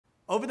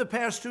Over the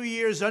past 2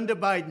 years under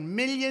Biden,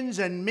 millions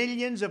and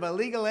millions of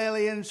illegal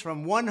aliens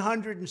from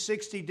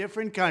 160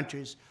 different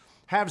countries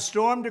have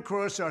stormed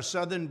across our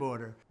southern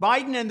border.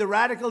 Biden and the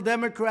radical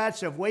Democrats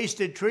have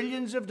wasted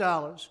trillions of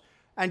dollars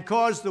and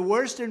caused the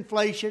worst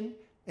inflation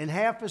in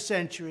half a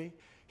century.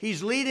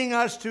 He's leading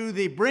us to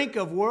the brink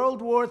of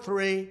World War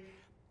III.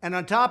 And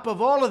on top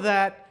of all of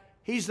that,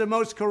 he's the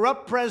most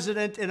corrupt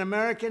president in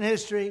American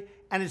history,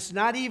 and it's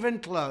not even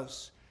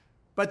close.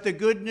 But the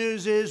good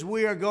news is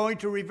we are going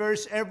to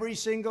reverse every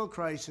single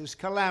crisis,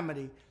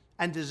 calamity,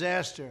 and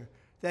disaster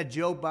that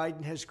Joe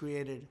Biden has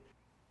created.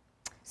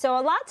 So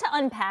a lot to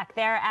unpack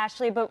there,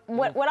 Ashley, but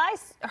what I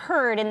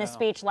heard in the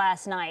speech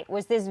last night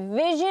was this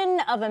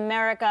vision of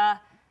America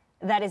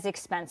that is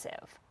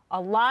expensive. A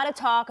lot of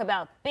talk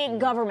about big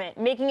government,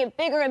 making it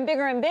bigger and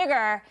bigger and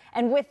bigger,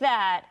 and with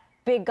that,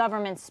 big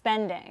government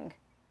spending,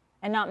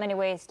 and not many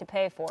ways to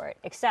pay for it,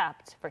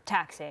 except for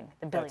taxing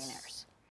the billionaires.